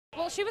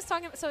Well, she was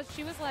talking. So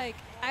she was like,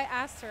 I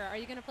asked her, "Are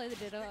you gonna play the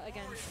Ditto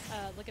against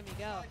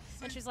LookAtMeGo?"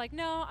 And she's like,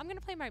 "No, I'm gonna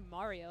play my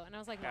Mario." And I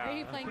was like, "Why are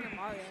you playing your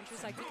Mario?" And she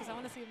was like, "Because I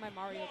want to see if my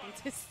Mario beats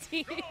his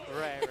Steve."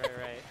 Right.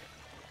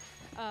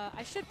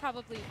 I should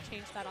probably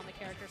change that on the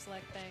character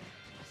select thing.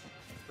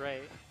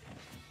 Right.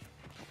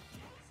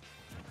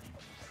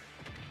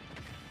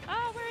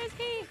 Oh, where is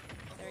he?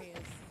 There he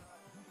is.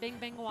 Bing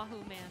Bang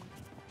Wahoo Man.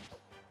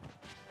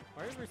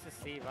 Mario versus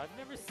Steve. I've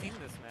never seen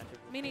this matchup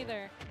before. Me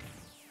neither.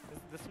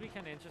 This will be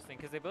kind of interesting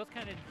because they both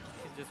kind of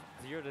can just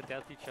 0 to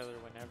death each other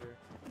whenever.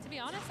 To be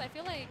honest, I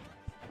feel like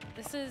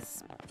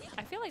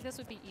this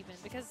would be even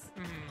because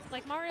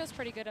like Mario's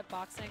pretty good at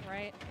boxing,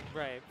 right?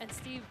 Right. And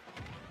Steve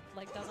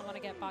like doesn't want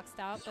to get boxed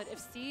out, but if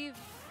Steve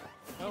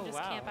can just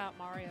camp out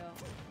Mario,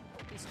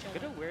 he's chilling.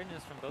 Good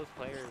awareness from both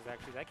players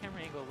actually. That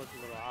camera angle looks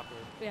a little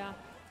awkward. Yeah.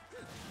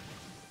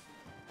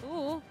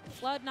 Ooh,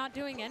 Flood not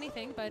doing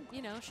anything, but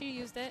you know, she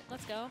used it.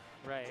 Let's go.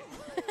 Right.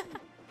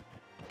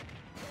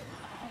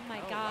 Oh my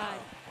god. Wow.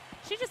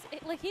 She just,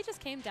 he just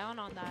came down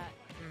on that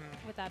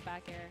with that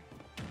back air.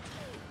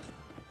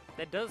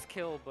 That does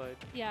kill, but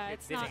yeah,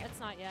 it's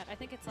not yet. I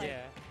think it's like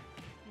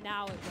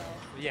now it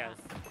will. Yes.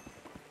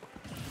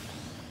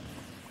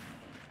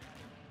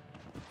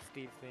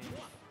 Steve thing.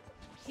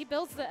 He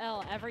builds the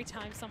L every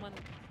time someone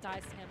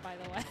dies to him, by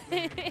the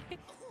way.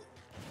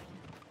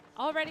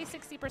 Already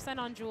 60%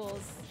 on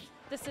Jules.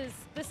 This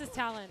is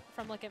talent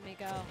from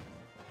LookAtMeGo.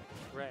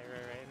 Right.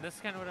 And this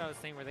is kind of what I was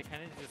saying, where they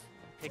kind of just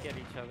pick at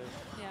each other.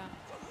 Yeah.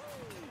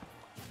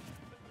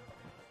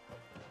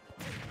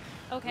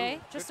 Okay,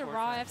 just a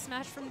raw F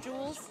smash from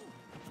Jules.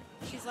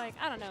 She's like,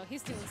 I don't know,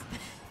 he's doing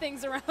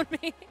things around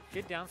me.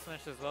 Good down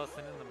smash as well,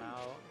 sending them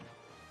out.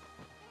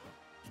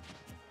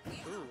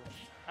 Ooh.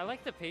 I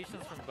like the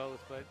patience from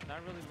both, but not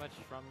really much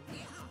from...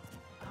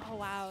 Oh,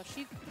 wow.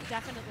 She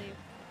definitely...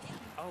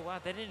 Oh, wow.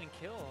 That didn't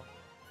kill.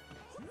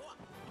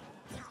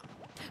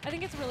 I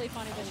think it's really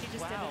funny that she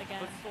just did it again.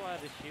 Footstool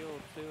out of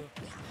shield, too.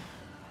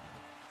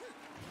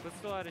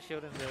 Footstool out of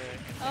shield in the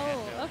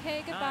oh, okay.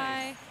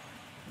 Goodbye. Nice.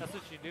 That's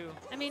what you do.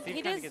 I mean, Steve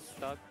he does get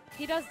stuck.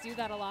 He does do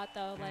that a lot,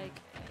 though. Like,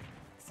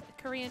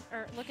 Correian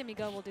or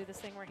LookAtMeGo will do this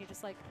thing where he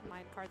just like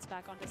minecarts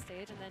back onto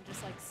stage and then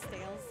just like stays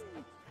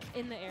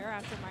in the air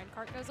after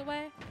minecart goes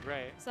away.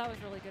 Right. So that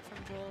was really good from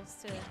Jules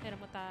to hit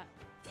him with that.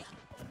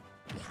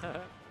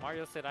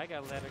 Mario said I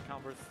got ladder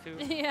combos too.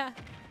 Yeah.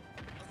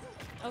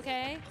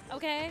 Okay.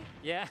 Okay.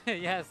 Yeah.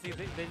 Yeah. See,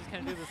 they just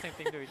kind of do the same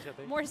thing to each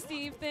other. More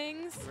Steve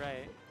things.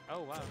 Right.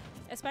 Oh wow.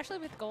 Especially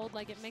with gold,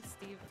 like it makes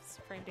Steve's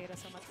frame data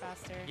so much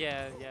faster.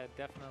 Yeah. Yeah.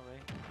 Definitely.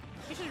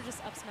 He should have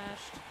just up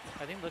smashed.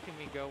 I think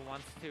LookAtMeGo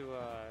wants to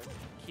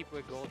keep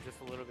with gold just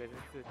a little bit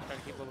to try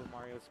to keep up with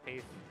Mario's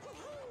pace.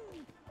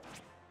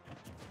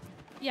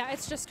 Yeah,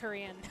 it's just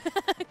Correian.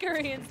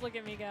 Correians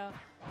LookAtMeGo.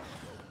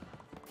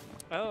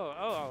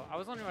 Oh, I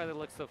was wondering why they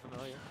look so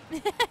familiar.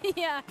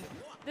 Yeah,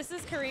 this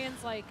is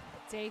Correian's like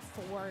day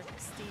 4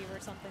 Steve or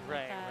something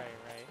like that.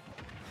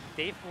 Right.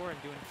 Day 4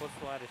 and doing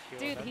footstool out of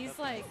shield. Dude, he's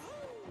like,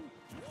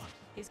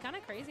 he's kind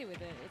of crazy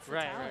with it. It's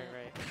right.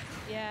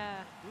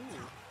 Yeah. Ooh.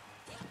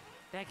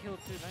 That killed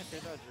too. Nice air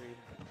dodge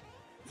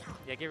read.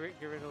 Yeah, get rid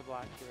of the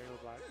block. Get rid of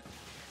the block.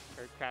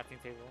 Or crafting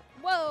table.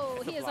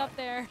 Whoa, he is up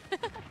there.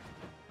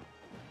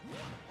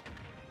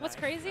 What's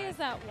crazy is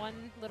that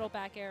one little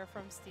back air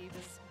from Steve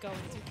is going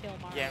to kill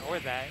Mario. Yeah, or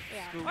that.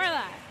 Yeah, Scoop. or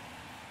that.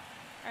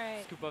 All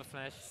right. Scoop up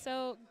smash.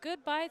 So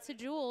goodbye to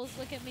Jules.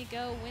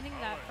 LookAtMeGo winning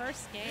that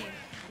first game.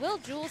 Will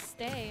Jules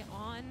stay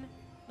on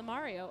the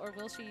Mario or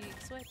will she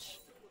switch?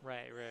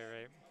 Right.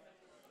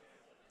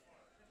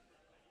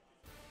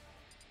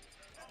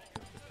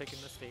 Just picking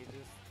the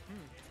stages.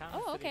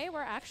 Oh, okay.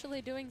 We're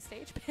actually doing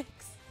stage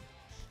picks.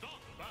 Stop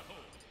battle.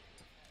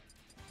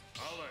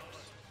 Alex.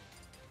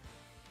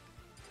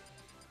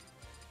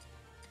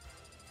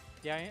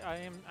 Yeah, I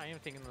am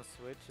thinking the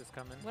switch is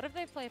coming. What if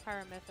they play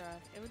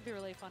Pyramithra? It would be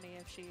really funny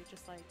if she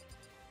just like...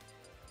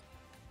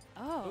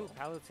 Oh. Ooh,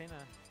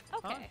 Palutena.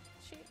 Okay.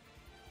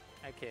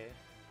 Huh?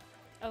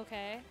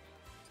 Okay.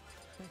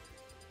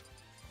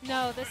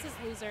 No, this is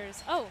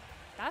losers. Oh,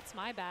 that's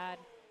my bad.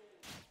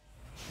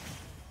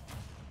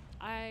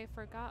 I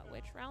forgot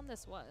which round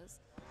this was.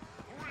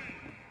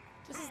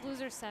 This is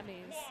loser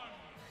semis.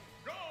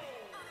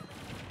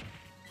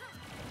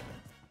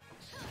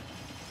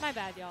 My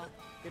bad, y'all.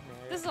 Good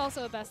man. This is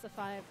also a best of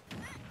 5.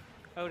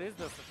 Oh, it is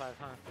best of 5,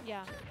 huh?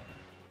 Yeah.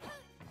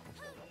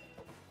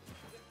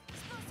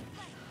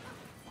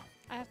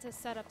 I have to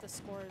set up the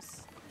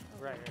scores.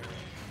 Right.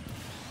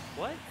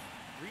 What?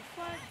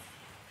 Reflex?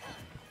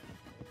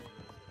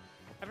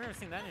 I've never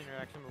seen that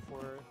interaction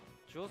before.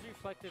 Jules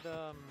reflected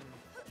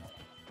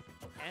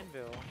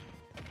Anvil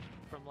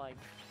from like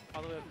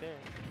all the way up there.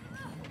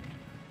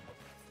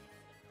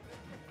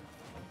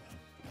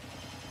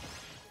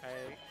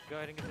 Alright, go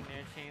ahead and get the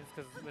Nair chains,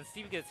 because when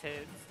Steve gets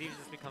hit, Steve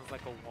just becomes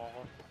like a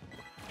wall.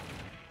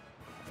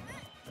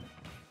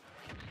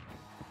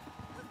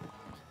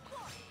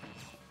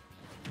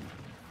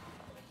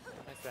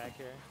 Nice back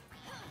here.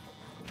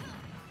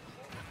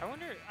 I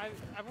wonder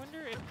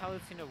if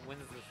Palutena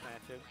wins this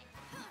matchup.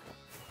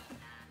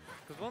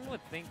 one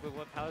would think with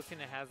what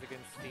Palutena has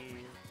against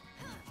Steve.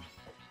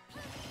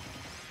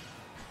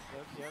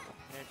 Yep,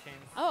 air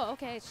chains. Oh,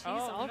 okay. She's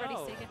already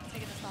no.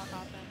 taking the stock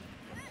off him.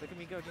 Look at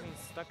me go, getting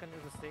stuck under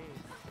the stage.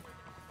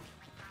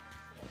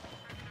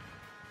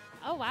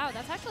 Oh, wow.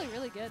 That's actually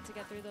really good to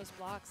get through those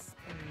blocks.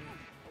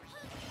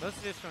 Most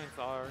of his joints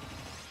are.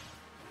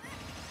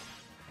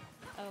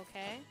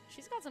 Okay.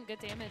 She's got some good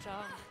damage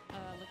on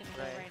looking at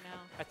her right now.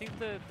 I think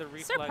the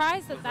reflex.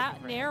 Surprised that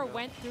that nair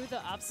went through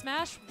the up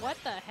smash. What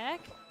the heck?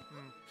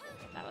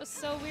 That was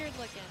so weird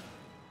looking.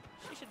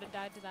 She should have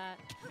died to that.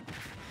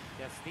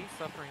 Yeah, Steve's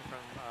suffering from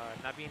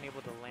not being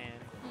able to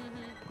land.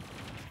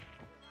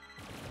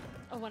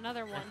 Oh,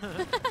 another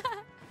one.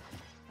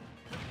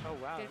 Oh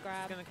wow! Good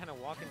grab. He's gonna kind of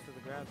walk into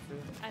the grab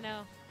too. I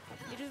know.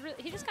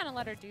 He just kind of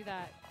let her do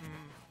that.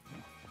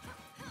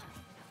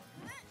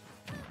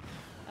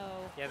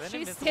 Oh, yeah, then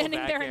she's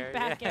standing there in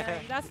back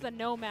air. That's the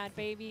nomad,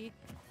 baby.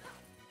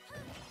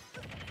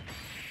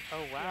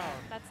 Oh wow! Yeah,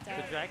 that's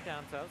dead. The drag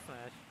down to up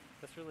smash.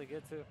 That's really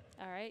good too.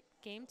 All right,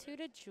 game 2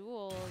 to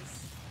Jules.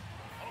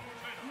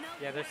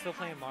 Yeah, they're still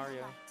playing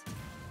Mario.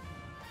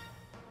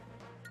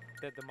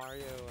 The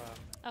Mario.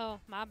 Oh,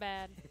 my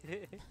bad.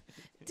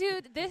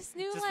 Dude, this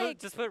new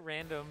just put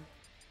random.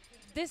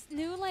 This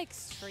new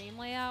stream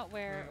layout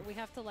where we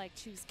have to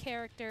choose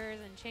characters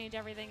and change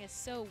everything is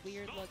so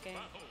weird looking.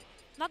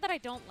 Not that I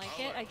don't like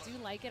it. I do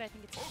like it. I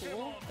think it's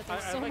cool, but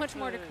there's so much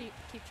more to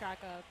keep track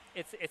of.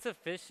 It's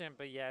efficient,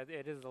 but yeah,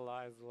 it is a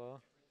lot as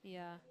well.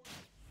 Yeah.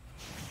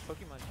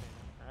 Pokemon chain.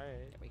 All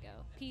right. There we go.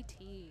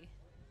 PT.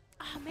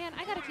 Oh man,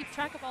 I gotta keep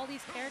track of all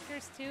these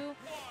characters too.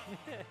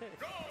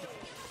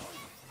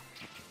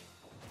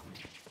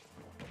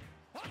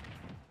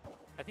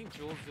 I think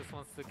Jules just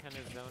wants to kind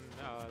of zone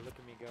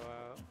LookAtMeGo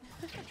out.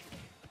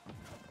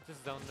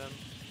 Just zone them.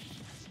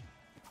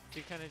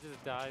 She kind of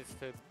just dies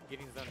to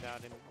getting zoned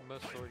out in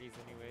most sorties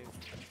anyways.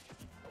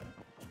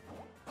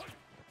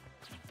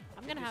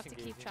 I'm gonna have to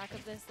keep track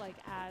of this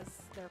as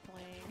they're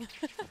playing.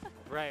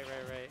 Right.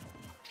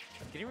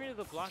 Getting rid of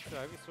the block though,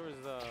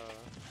 Ivysaur's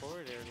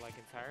forward air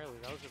entirely.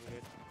 That was really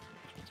good.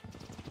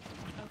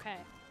 Okay.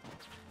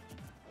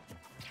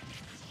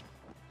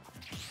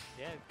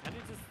 Yeah, kind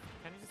of just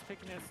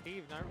picking at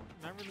Steve. Not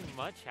really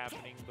much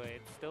happening, but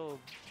it's still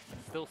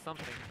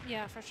something.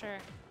 Yeah, for sure.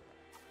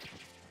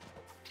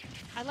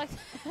 I like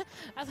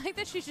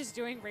that she's just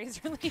doing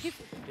Razor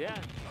Leaf. Yeah.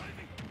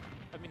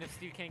 I mean, if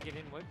Steve can't get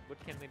in, what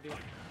can they do?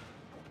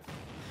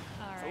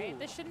 All right,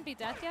 this shouldn't be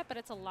death yet, but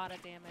it's a lot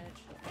of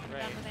damage.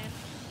 Right. Down with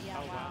yeah,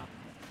 oh, wow.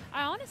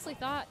 I honestly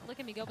thought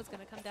LookAtMeGo was going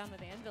to come down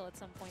with Anvil at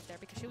some point there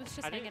because she was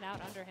just hanging out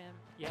under him.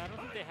 Yeah, I don't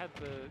think they had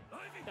the...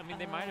 I mean,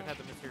 they might have had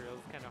the materials.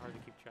 It's kind of hard to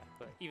keep track,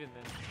 but even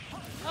then...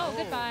 Oh,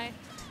 goodbye.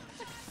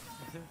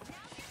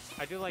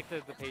 I do like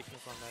the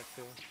patience on that,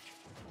 too.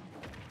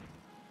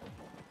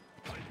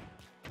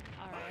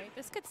 All right,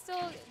 this could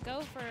still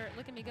go for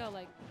LookAtMeGo.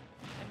 I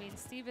mean,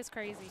 Steve is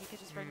crazy. He could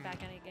just bring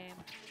back any game.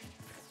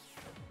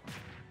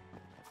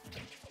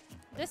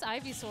 This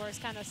Ivysaur is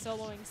kind of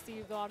soloing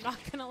Steve, though. I'm not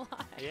gonna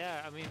lie.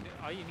 Yeah, I mean,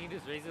 all you need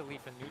is Razor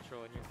Leaf and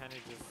neutral, and you're kind of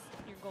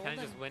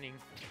just winning.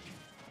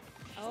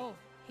 Oh,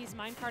 he's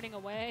minecarting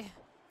away.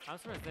 I'm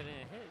surprised that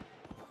didn't hit.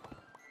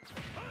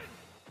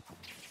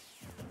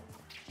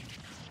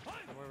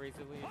 More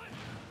Razor Leaf.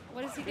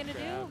 What is he gonna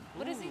do?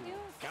 What does he do?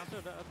 Counter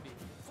the up B.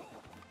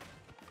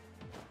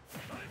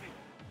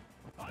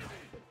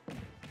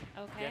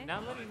 Okay. Yeah, now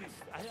letting.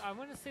 I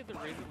want to say the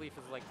Razor Leaf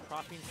is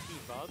propping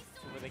Steve up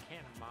to where they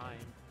can't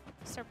mine.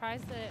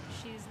 Surprised that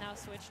she's now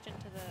switched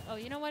into the... Oh,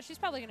 you know what? She's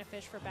probably going to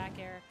fish for back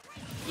air.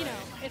 You know,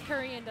 if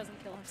Correian doesn't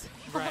kill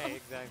himself. Right,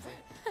 exactly.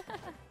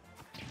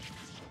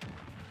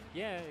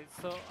 Yeah,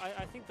 so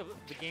I think the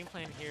game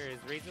plan here is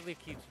Razor Leaf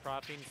keeps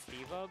propping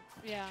Steve up.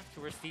 Yeah.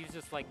 To where Steve's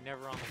just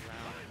never on the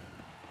ground.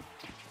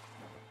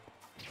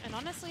 And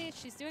honestly,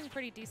 she's doing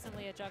pretty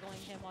decently at juggling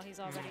him while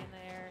he's already in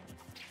the air.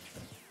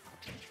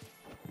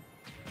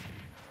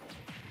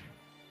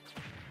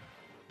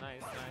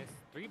 Nice.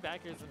 3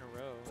 backers in a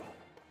row.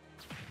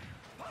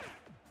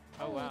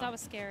 Oh, wow. That was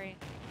scary.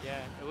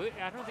 Yeah,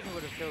 I don't think it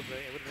would have killed, but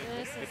it would have been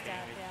This is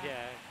death,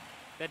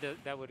 yeah.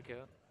 That would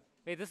kill.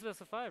 Hey, this is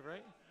best of 5,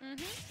 right?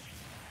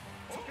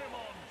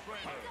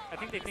 I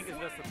think they think it's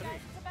best of 3.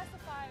 It's a best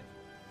of 5.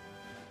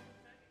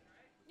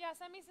 Yeah,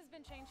 semis has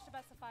been changed to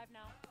best of 5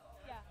 now.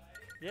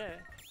 Yeah.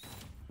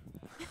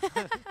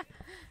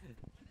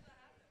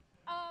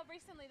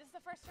 Recently, this is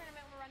the first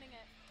tournament we're running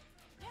it.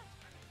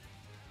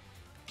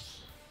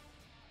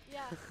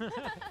 Yeah.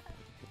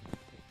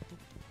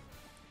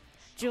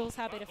 Jules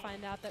happy to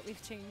find out that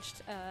we've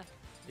changed the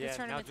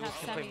tournament now Jules have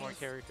can semis. play more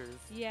characters.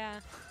 Yeah.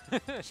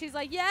 She's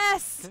like,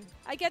 yes!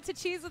 I get to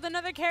cheese with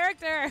another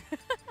character.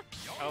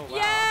 Oh, wow.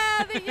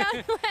 Yeah, the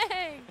young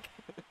Link!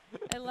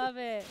 I love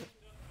it.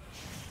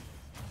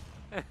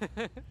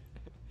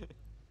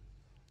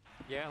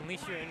 Yeah,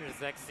 unleash your inner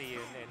Zexy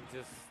and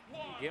just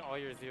get all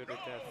your 0 to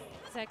death.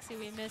 Zexy,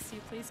 we miss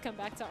you. Please come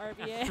back to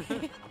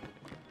RVA.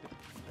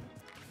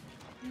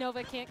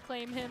 Nova can't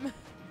claim him.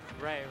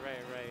 Right.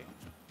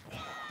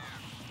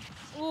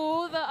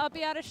 Ooh, the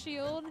uppy out of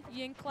shield.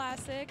 Yin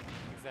classic.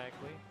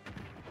 Exactly.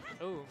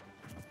 Oh.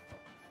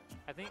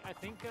 I think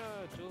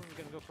Jules is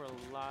gonna go for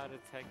a lot of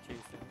tech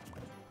chasing.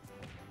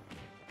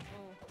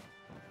 Oh.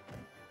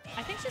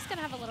 I think she's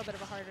gonna have a little bit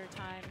of a harder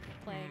time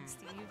playing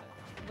Steve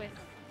with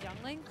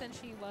Youngling than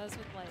she was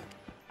with like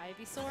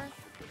Ivysaur.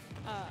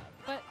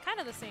 But kind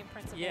of the same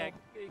principle. Yeah,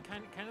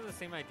 kind of the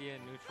same idea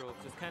in neutral.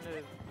 Just kind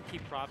of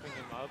keep propping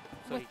him up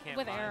so he can't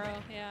with mine.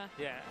 arrow, yeah.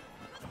 Yeah.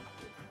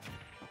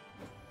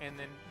 And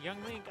then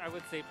Young Link, I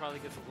would say, probably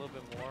gets a little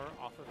bit more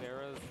off of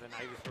arrows than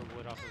Ivysaur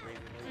would off of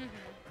Razor Leaf.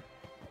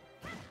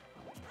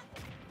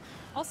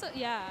 Also,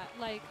 yeah,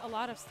 like a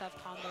lot of stuff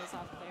combos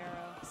off of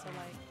arrow. So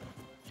like,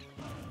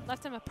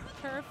 left him a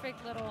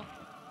perfect little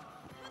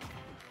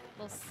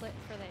slit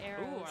for the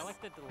arrows. Ooh, I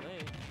like the delay.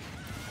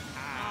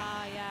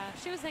 Ah, yeah.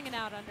 She was hanging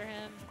out under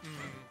him.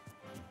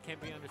 Can't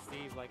be under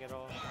Steve, like, at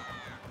all.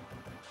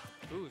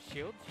 Ooh,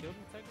 shield? Shield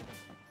integrity?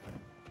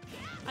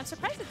 I'm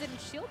surprised it didn't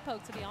shield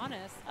poke, to be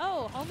honest.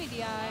 Oh, homie DI.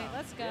 Wow.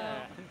 Let's go.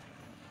 Yeah.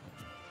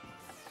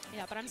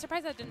 Yeah, but I'm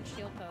surprised that didn't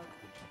shield poke.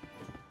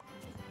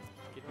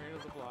 Getting rid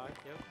of the block,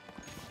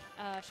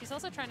 yep. She's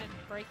also trying to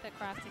break the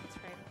crafting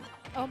table.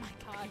 Oh my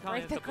god,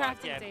 Calling break it the block.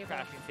 crafting Yeah, table.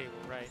 crafting table,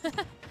 right.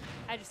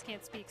 I just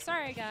can't speak.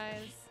 Sorry,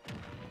 guys.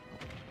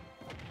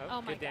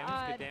 Oh my good damage,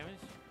 god. good damage.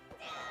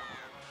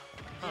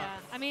 Huh. Yeah,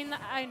 I mean,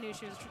 I knew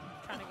she was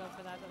trying to go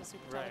for that. That was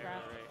super Right,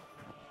 telegraphed.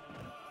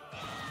 right.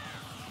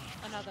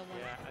 Another one.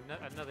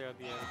 Yeah, another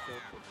RVA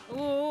episode.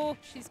 Ooh,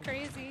 she's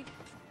crazy.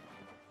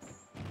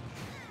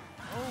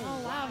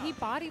 Oh, wow. He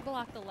body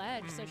blocked the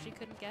ledge so she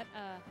couldn't get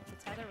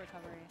the tether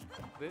recovery.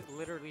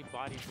 Literally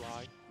body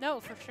block. No,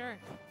 for sure.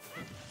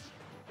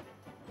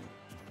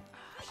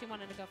 She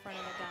wanted to go for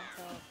another down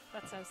tilt.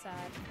 That's so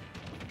sad.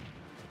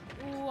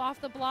 Ooh,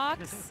 off the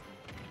blocks.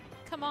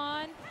 Come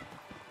on.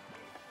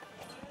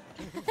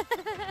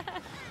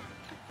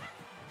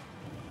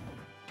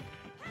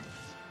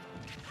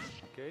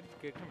 Good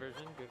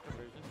conversion, good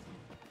conversion.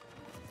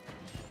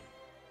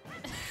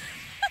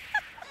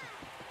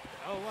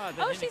 Oh wow,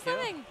 Oh, she's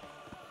living.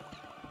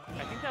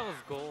 I think that was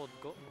gold.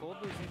 Gold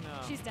losing.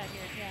 She's dead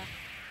here, yeah.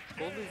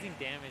 Gold losing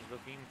damage,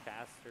 but being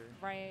faster.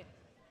 Right.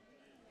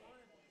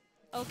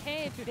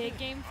 Okay, big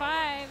game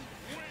 5.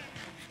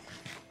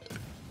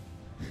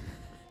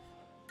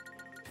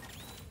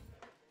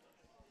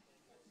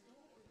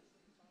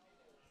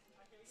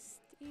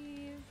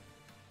 Steve.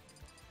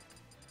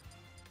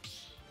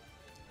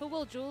 Who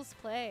will Jules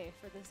play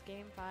for this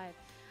game 5?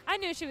 I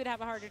knew she would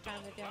have a harder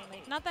time with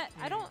Youngling. Not that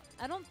I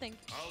don't think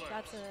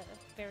that's a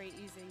very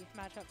easy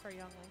matchup for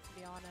Youngling, to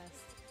be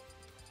honest.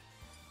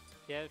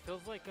 Yeah, it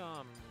feels like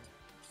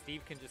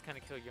Steve can just kind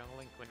of kill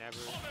Younglink whenever.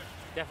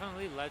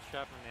 Definitely let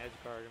Trap and edge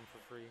guard him for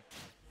free.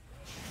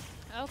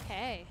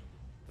 Okay.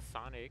 The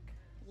Sonic.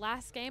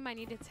 Last game I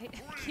need to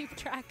keep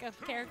track of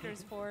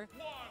characters for.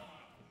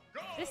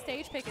 This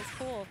stage pick is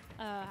cool.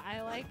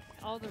 I like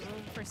all the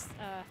room for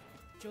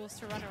Jules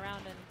to run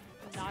around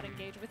and not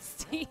engage with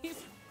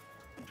Steve.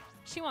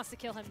 She wants to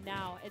kill him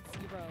now at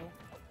 0.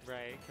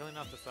 Right, killing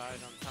off the side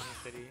on Tommy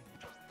City.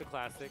 The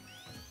classic.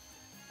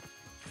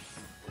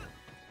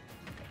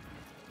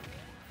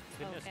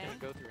 Goodness, Okay. gonna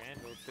go through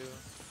Anvil too.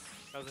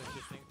 That was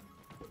interesting.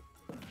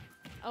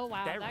 Oh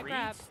wow, that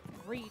grab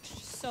reached?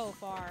 reached so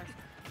far.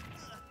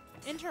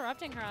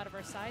 Interrupting her out of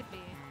her side B.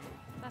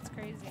 That's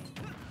crazy.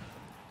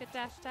 Good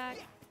dash attack.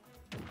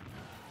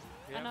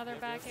 Yep, Another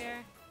yep, back yep.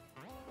 air.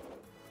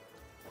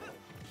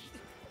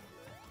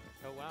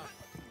 Oh wow.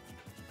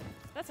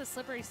 That's a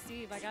slippery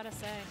Steve, I gotta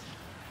say.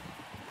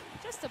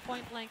 Just a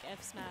point blank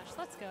F smash.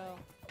 Let's go.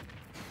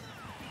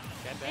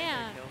 That back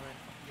Man. air killer.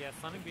 Yeah,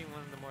 Sonic being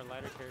one of the more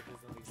lighter characters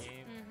in the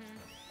game.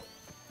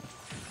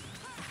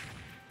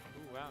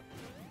 Ooh, wow.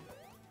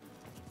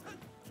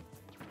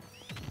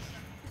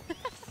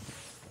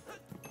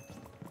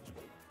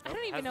 I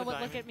don't even know what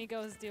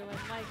LookAtMeGo is doing.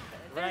 Like,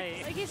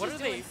 right. like he's What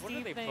just are they? doing What are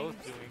Steve they things.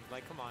 both doing?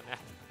 Like, come on now.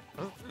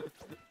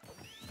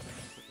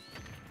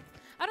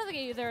 I don't think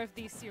either of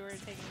these two are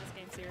taking this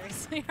game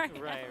seriously right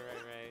now. Right.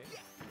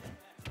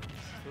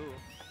 Ooh,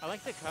 I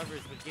like the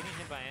covers, but getting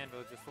hit by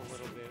Anvil just a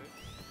little bit.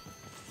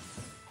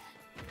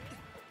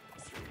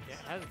 Yeah,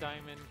 has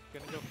Diamond.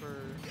 Gonna go for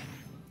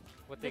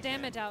what The they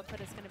damage can.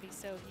 output is going to be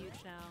so huge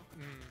now.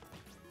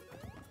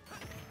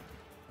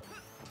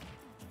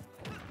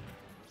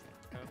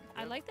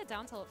 I like the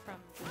down tilt from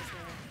Jules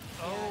here.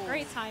 Oh. Yeah,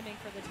 great timing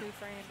for the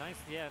 2-frame. Nice,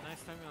 yeah,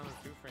 nice timing on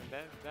the 2-frame.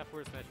 That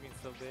forward smash being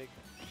so big.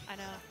 I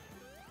know.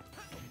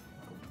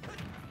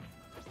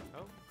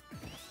 Oh.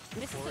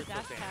 Misses the Forward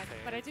dash tilt attack,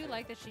 anti-air. but I do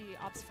like that she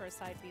opts for a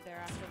side B there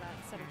after that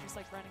instead of just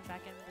like running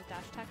back in with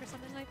dash attack or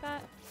something like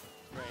that.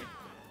 Right.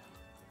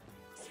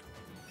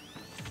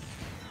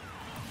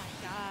 Oh my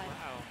god.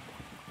 Wow.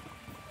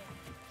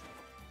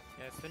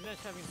 Yeah, Spin Dash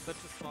having such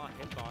a small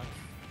hitbox.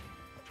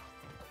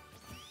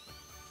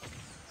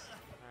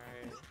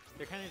 Alright.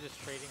 They're kind of just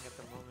trading at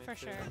the moment. For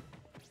too. sure.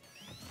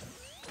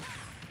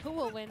 Who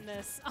will win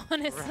this,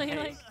 honestly? Right.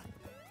 Like,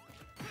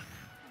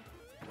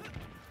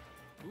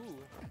 Ooh,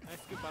 nice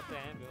scoop out the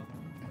Anvil.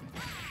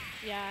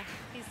 Yeah,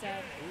 he's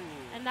dead.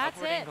 Ooh, And that's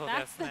upward it. angle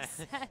That's the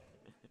death smash. set.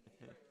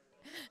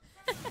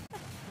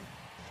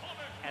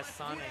 As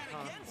Sonic,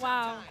 huh?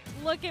 Wow.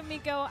 Look at me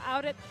go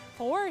out at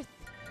 4th.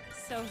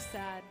 So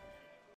sad.